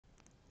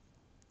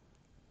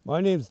My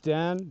name's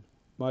Dan.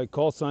 My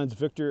call sign's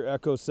Victor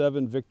Echo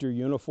 7 Victor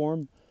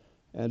Uniform,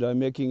 and I'm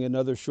making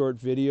another short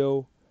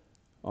video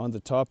on the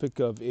topic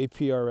of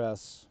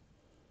APRS,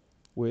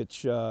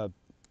 which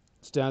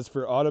stands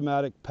for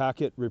Automatic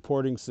Packet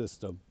Reporting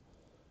System.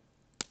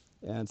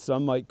 And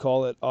some might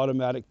call it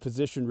Automatic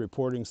Position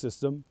Reporting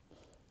System,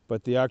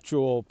 but the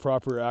actual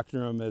proper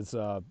acronym is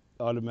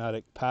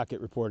Automatic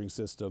Packet Reporting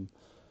System.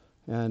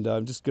 And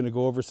I'm just going to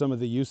go over some of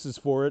the uses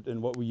for it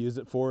and what we use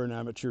it for in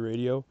amateur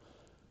radio.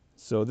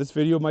 So this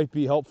video might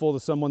be helpful to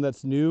someone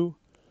that's new,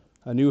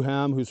 a new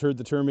ham who's heard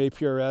the term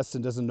APRS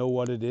and doesn't know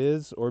what it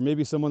is, or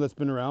maybe someone that's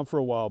been around for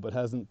a while but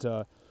hasn't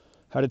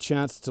had a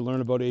chance to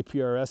learn about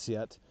APRS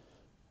yet.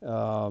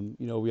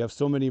 We have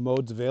so many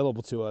modes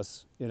available to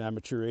us in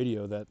amateur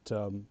radio that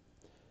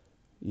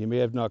you may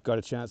have not got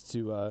a chance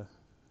to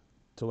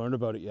learn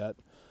about it yet.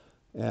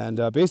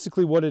 And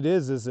basically what it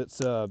is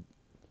it's a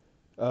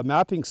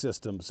mapping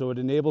system. So it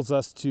enables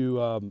us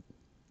to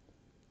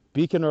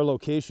beacon our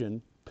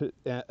location,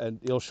 and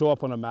it'll show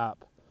up on a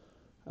map.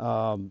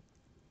 And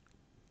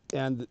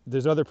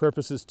there's other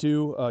purposes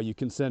too. You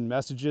can send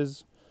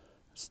messages,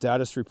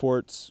 status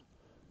reports.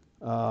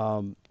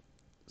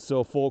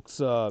 So folks,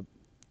 you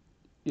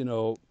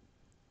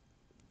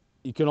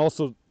can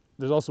also,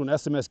 there's also an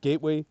SMS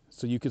gateway,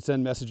 so you can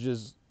send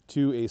messages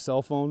to a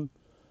cell phone.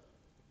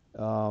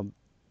 And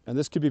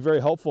this could be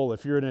very helpful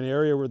if you're in an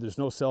area where there's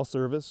no cell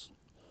service.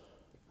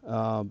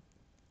 And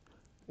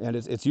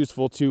it's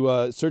useful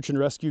to search and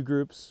rescue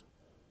groups,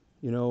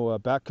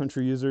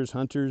 backcountry users,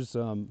 hunters.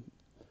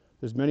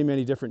 There's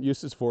many different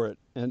uses for it.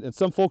 And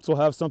some folks will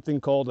have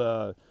something called,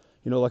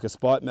 like a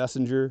spot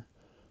messenger,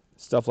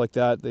 stuff like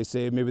that. They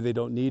say maybe they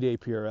don't need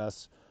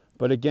APRS.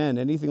 But again,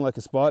 anything like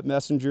a spot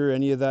messenger,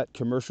 any of that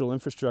commercial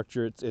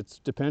infrastructure, it's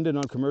dependent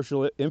on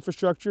commercial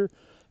infrastructure,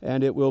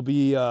 and it will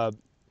be,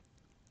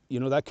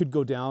 that could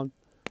go down,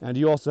 and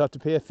you also have to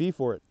pay a fee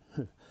for it.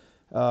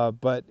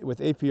 But with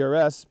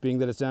APRS, being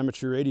that it's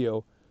amateur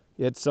radio,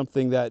 it's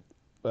something that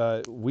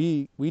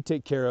we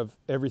take care of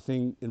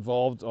everything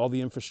involved, all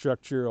the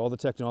infrastructure, all the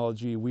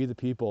technology, we the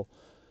people.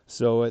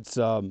 So it's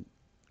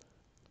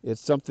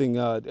something,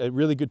 a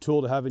really good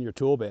tool to have in your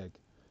tool bag.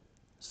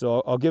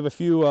 So I'll give a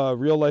few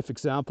real life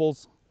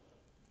examples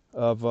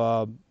of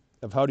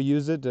how to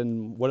use it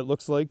and what it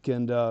looks like,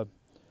 and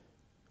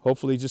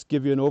hopefully just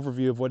give you an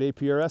overview of what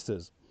APRS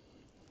is.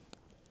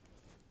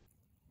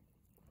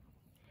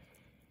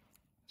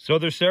 So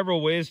there's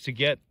several ways to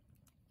get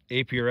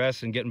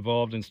APRS and get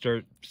involved and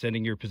start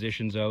sending your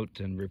positions out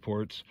and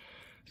reports.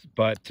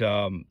 But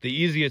the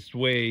easiest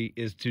way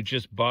is to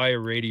just buy a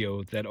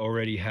radio that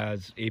already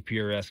has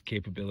APRS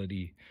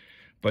capability.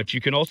 But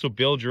you can also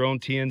build your own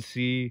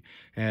TNC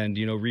and,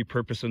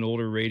 repurpose an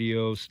older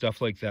radio,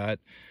 stuff like that.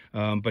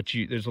 But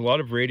there's a lot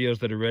of radios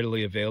that are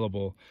readily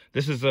available.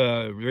 This is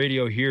a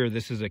radio here.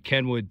 This is a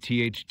Kenwood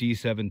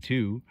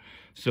THD72.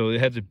 So it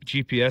has a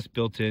GPS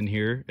built in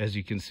here, as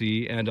you can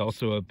see, and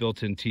also a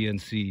built-in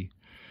TNC.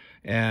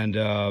 And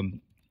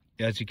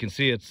as you can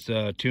see, it's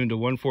tuned to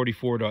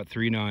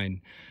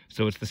 144.39.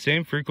 So it's the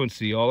same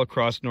frequency all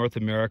across North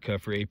America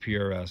for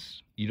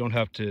APRS. You don't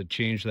have to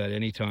change that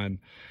anytime.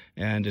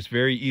 And it's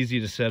very easy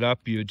to set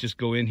up. You just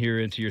go in here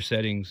into your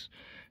settings,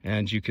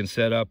 and you can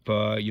set up,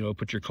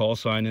 put your call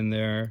sign in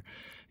there.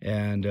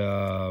 And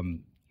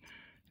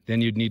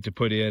then you'd need to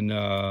put in,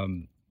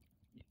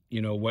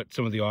 what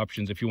some of the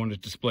options, if you want to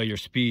display your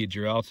speed,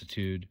 your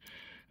altitude,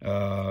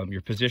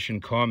 your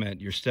position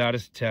comment, your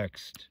status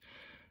text,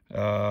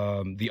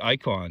 the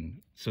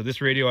icon. So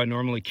this radio, I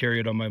normally carry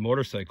it on my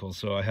motorcycle,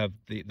 so I have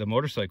the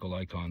motorcycle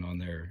icon on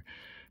there.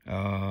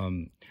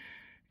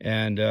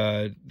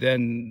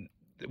 Then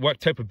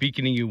what type of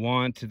beaconing you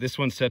want. This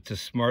one's set to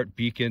smart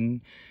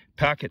beacon.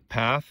 Packet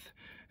path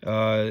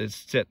is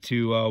set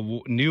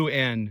to new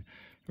N,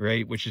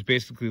 right, which is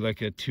basically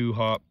like a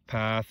 2-hop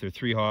path or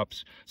 3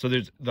 hops. So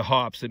there's the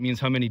hops, it means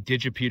how many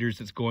digipeters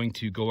it's going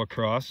to go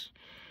across.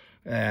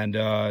 And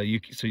so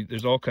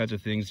there's all kinds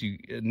of things.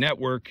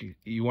 Network,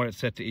 you want it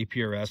set to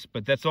APRS,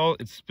 but that's all.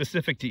 It's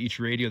specific to each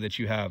radio that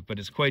you have, but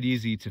it's quite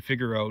easy to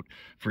figure out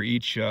for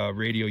each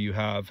radio you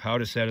have how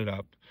to set it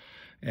up,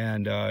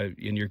 and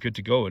you're good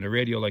to go. In a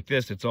radio like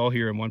this, it's all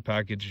here in one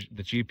package.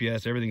 The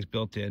GPS, everything's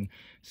built in,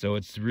 so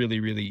it's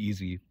really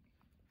easy.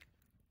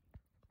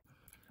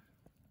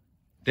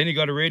 Then you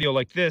got a radio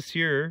like this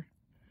here.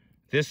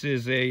 This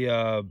is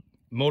a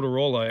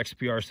Motorola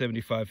XPR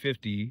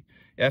 7550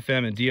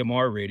 FM and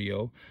DMR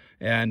radio,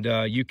 and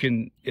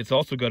it's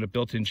also got a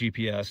built-in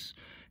GPS,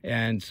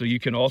 and so you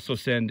can also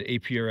send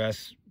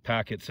APRS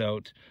packets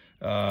out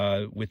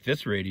with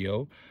this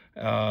radio.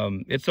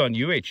 It's on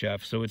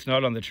UHF, so it's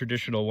not on the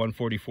traditional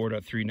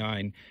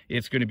 144.39.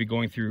 It's going to be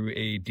going through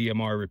a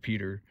DMR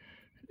repeater,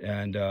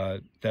 and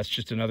that's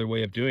just another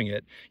way of doing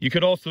it.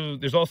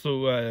 There's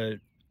also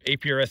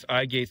APRS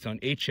eye gates on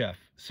HF,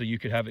 so you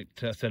could have it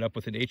set up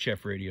with an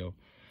HF radio.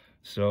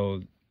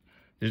 So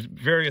there's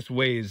various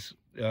ways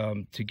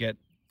to get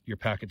your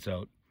packets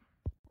out.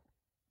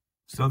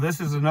 So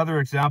this is another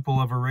example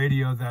of a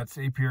radio that's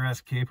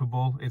APRS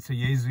capable. It's a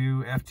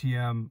Yaesu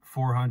FTM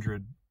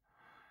 400.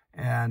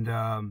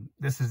 And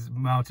this is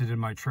mounted in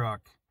my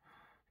truck.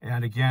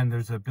 And again,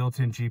 there's a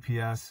built-in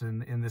GPS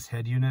in this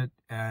head unit,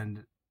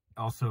 and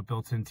also a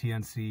built-in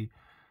TNC.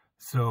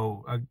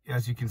 So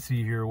as you can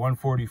see here,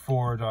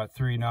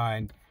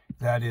 144.39,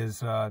 that is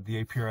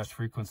the APRS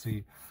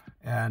frequency.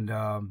 And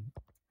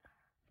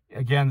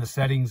again, the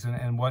settings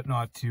and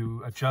whatnot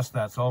to adjust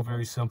that, it's all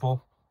very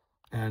simple.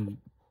 And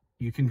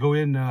you can go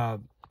in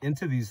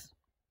into the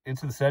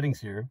settings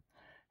here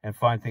and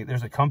find things.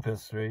 There's a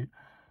compass, right?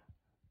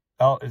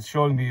 It's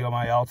showing me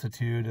my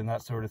altitude and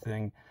that sort of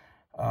thing.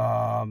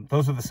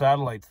 Those are the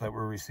satellites that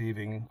we're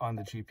receiving on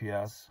the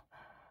GPS.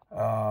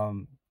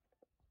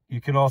 You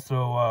can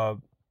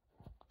also,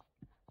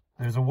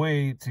 there's a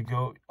way to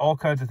go, all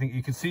kinds of things.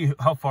 You can see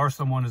how far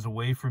someone is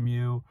away from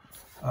you.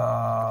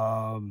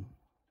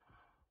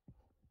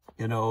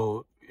 You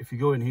know, if you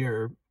go in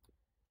here,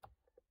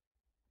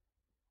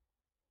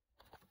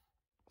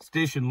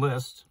 station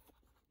list.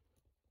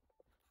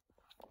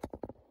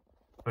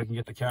 If I can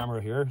get the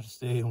camera here,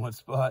 stay in one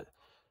spot.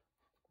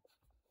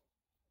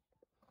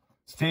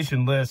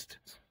 Station list.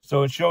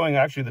 So it's showing,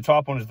 actually the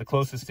top one is the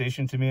closest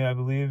station to me, I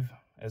believe,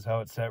 as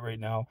how it's set right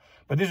now.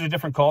 But these are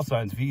different call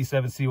signs,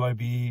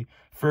 VE7CYB,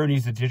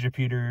 Fernie's a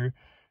digipeater,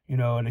 you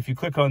know, and if you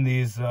click on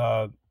these,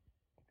 on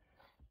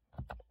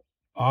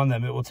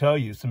them, it will tell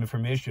you some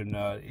information.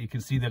 You can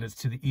see that it's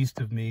to the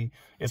east of me.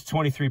 It's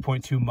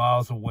 23.2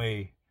 miles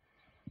away,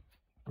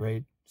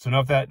 right? So now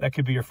if that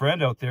could be your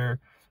friend out there,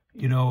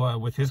 you know,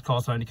 with his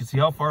call sign, you can see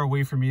how far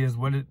away from me is,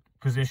 what its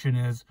position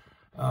is.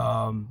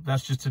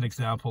 That's just an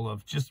example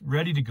of just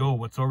ready to go,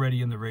 what's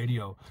already in the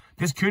radio.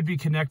 This could be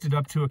connected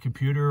up to a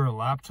computer or a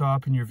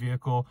laptop in your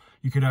vehicle.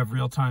 You could have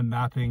real-time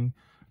mapping,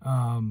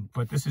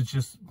 but this is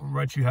just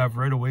what you have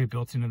right away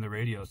built in the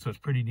radio, so it's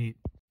pretty neat.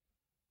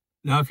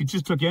 Now, if you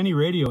just took any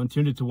radio and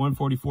tuned it to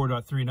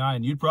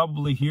 144.39, you'd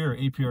probably hear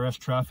APRS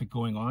traffic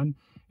going on,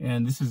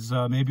 and this is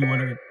maybe what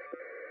it,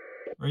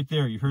 right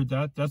there, you heard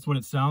that? That's what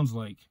it sounds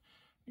like,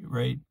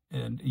 right?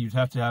 And you'd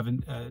have to have a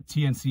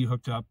TNC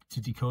hooked up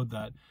to decode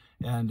that,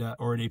 and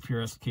or an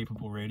APRS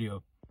capable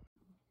radio.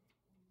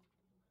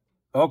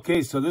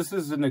 Okay, so this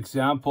is an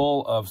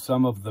example of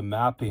some of the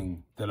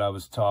mapping that I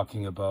was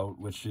talking about,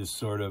 which is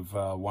sort of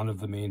one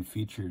of the main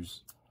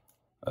features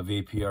of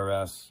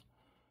APRS.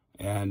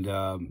 And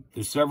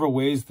there's several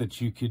ways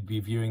that you could be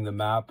viewing the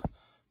map.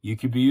 You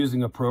could be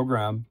using a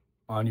program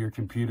on your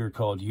computer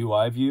called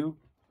UIView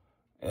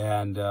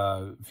and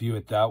view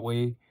it that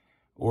way.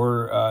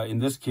 Or in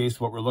this case,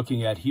 what we're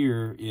looking at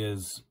here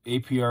is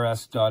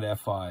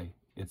aprs.fi.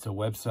 It's a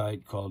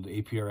website called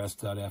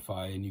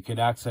aprs.fi, and you can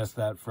access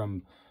that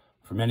from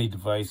any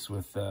device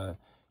with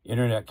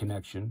internet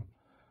connection,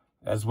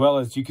 as well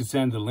as you could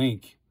send the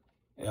link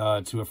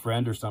to a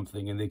friend or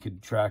something, and they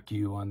could track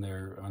you on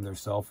their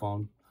cell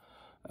phone.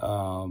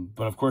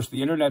 But of course,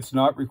 the internet's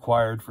not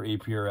required for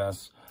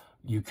APRS.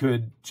 You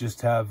could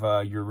just have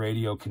your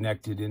radio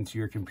connected into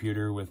your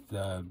computer with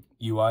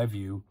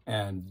UIView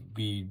and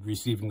be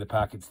receiving the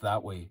packets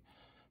that way.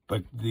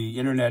 But the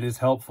internet is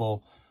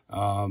helpful.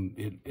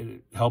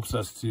 It helps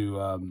us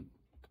to,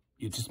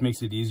 it just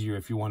makes it easier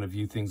if you want to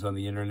view things on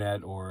the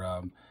internet,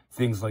 or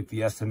things like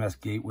the SMS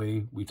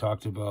gateway we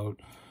talked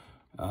about.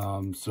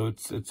 So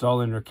it's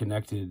all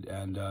interconnected,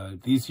 and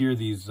this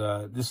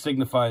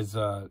signifies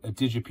a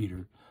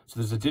digipeater. So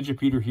there's a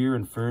digipeater here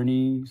in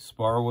Fernie,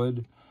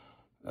 Sparwood,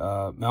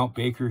 Mount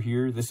Baker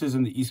here. This is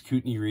in the East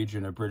Kootenay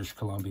region of British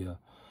Columbia.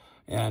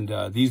 And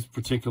these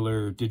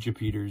particular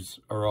digipeaters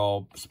are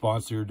all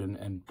sponsored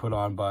and put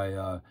on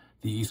by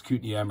the East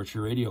Kootenay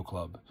Amateur Radio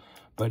Club.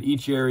 But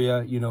each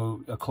area, you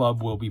know, a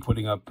club will be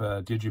putting up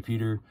a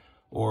digipeater,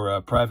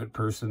 or private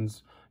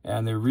persons.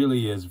 And there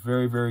really is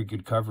very, very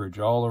good coverage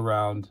all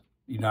around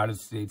the United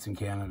States and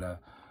Canada.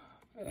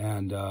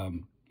 And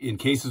in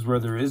cases where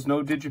there is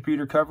no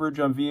digipeater coverage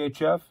on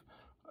VHF,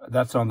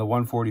 that's on the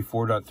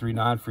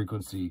 144.39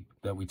 frequency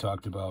that we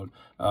talked about.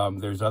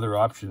 There's other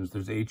options.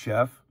 There's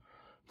HF.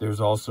 There's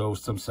also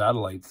some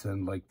satellites,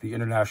 and like the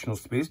International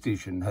Space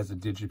Station has a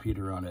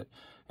digipeater on it.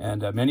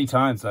 And many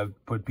times I've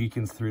put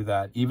beacons through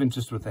that, even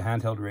just with the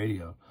handheld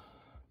radio,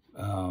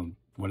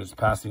 when it's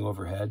passing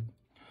overhead.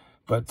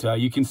 But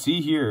you can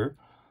see here,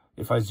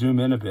 if I zoom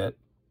in a bit,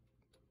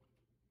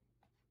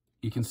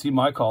 you can see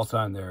my call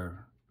sign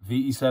there,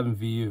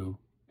 VE7VU.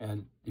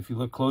 And if you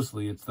look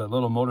closely, it's the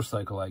little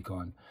motorcycle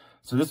icon.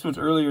 So this was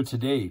earlier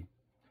today,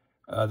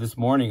 this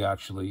morning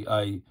actually.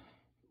 I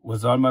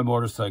was on my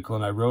motorcycle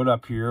and I rode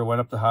up here, I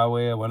went up the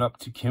highway, I went up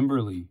to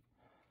Kimberley,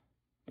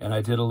 and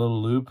I did a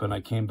little loop, and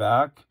I came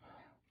back,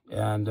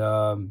 and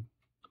all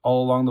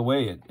along the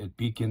way it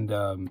beaconed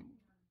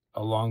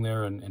along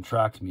there and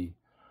tracked me.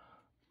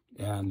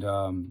 And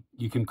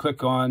you can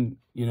click on,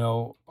 you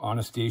know, on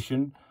a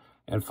station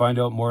and find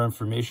out more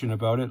information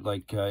about it.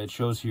 Like it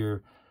shows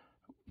here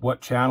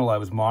what channel I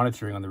was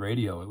monitoring on the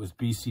radio. It was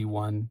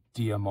BC1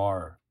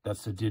 DMR.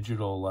 That's the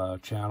digital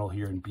channel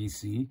here in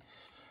BC.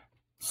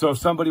 So if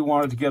somebody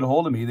wanted to get a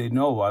hold of me, they'd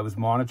know I was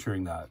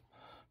monitoring that.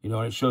 You know,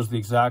 and it shows the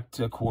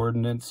exact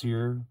coordinates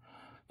here.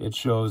 It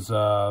shows,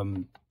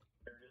 you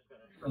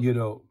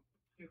know,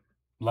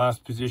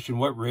 last position,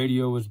 what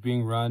radio was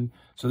being run.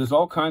 So there's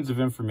all kinds of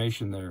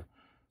information there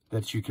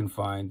that you can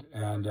find.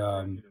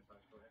 And,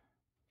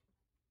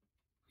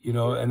 you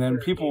know, and then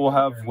people will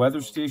have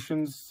weather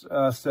stations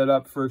set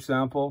up, for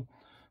example.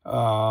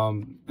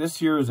 This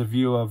here is a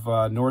view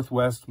of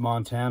northwest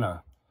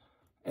Montana.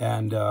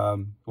 And,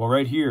 well,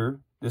 right here,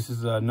 this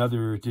is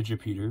another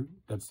digipeater.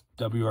 That's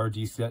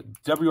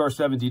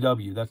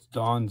WR7DW. That's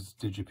Don's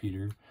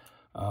digipeater.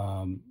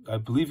 I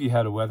believe he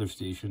had a weather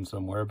station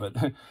somewhere, but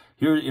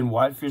here in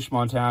Whitefish,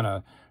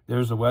 Montana,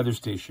 there's a weather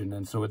station.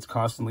 And so it's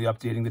constantly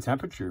updating the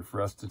temperature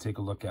for us to take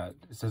a look at.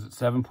 It says it's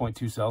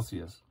 7.2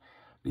 Celsius,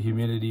 the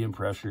humidity and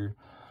pressure.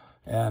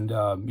 And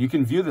you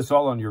can view this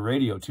all on your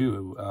radio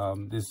too,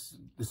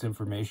 this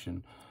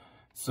information.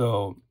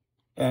 So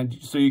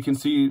you can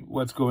see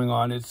what's going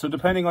on. So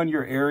depending on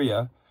your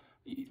area,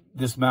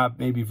 this map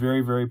may be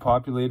very, very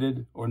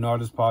populated or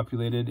not as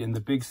populated. In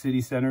the big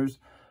city centers,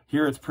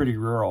 here it's pretty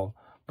rural,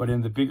 but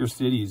in the bigger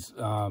cities,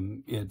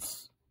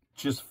 it's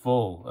just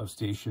full of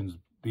stations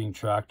being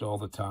tracked all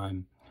the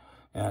time.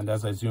 And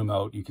as I zoom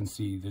out, you can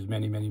see there's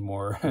many, many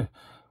more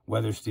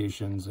weather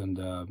stations and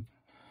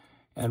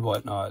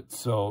whatnot.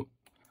 So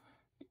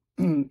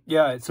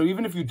yeah, so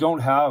even if you don't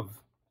have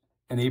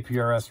an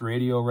APRS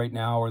radio right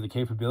now or the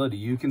capability,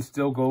 you can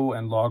still go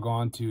and log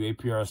on to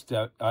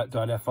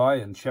aprs.fi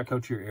and check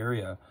out your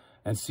area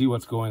and see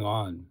what's going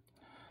on.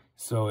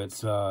 So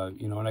it's,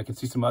 you know, and I can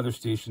see some other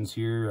stations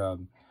here.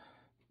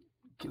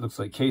 It looks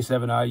like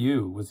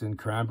K7IU was in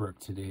Cranbrook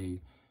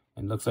today,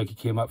 and looks like it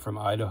came up from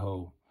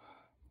Idaho.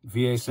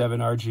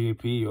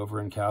 VA7RGAP over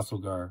in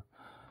Castlegar.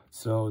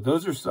 So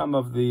those are some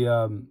of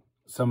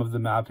the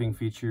mapping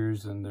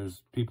features, and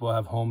there's people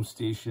have home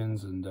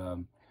stations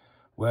and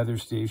weather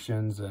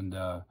stations, and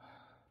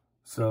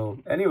so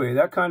anyway,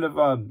 that kind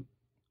of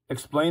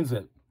explains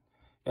it,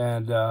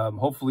 and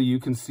hopefully you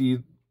can see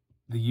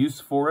the use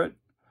for it,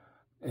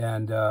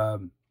 and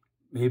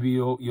maybe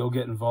you'll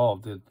get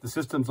involved. The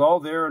system's all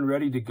there and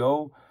ready to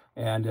go,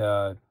 and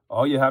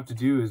all you have to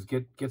do is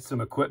get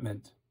some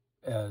equipment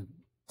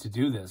to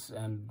do this,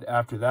 and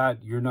after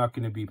that you're not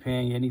going to be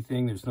paying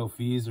anything. There's no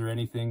fees or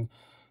anything,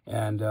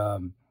 and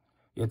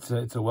it's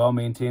a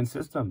well-maintained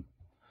system.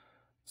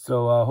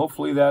 So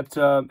hopefully that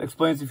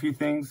explains a few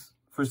things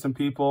for some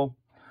people.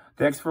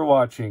 Thanks for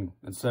watching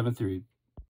at 7-3.